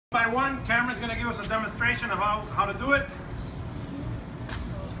one. Cameron's gonna give us a demonstration of how to do it.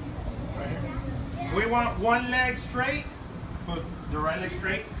 Right here. We want one leg straight, put the right leg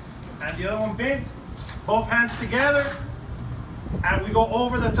straight, and the other one bent. Both hands together, and we go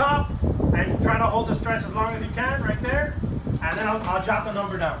over the top, and try to hold the stretch as long as you can, right there. And then I'll jot the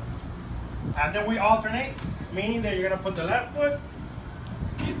number down. And then we alternate, meaning that you're gonna put the left foot,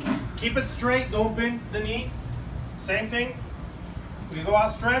 keep it straight, don't bend the knee. Same thing. You go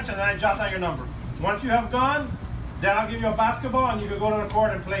out, stretch, and then I jot down your number. Once you have gone, then I'll give you a basketball and you can go to the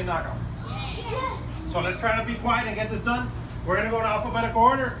court and play knockout. So let's try to be quiet and get this done. We're gonna go in alphabetical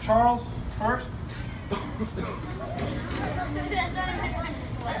order. Charles first. Go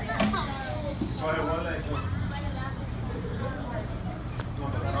ahead, one leg.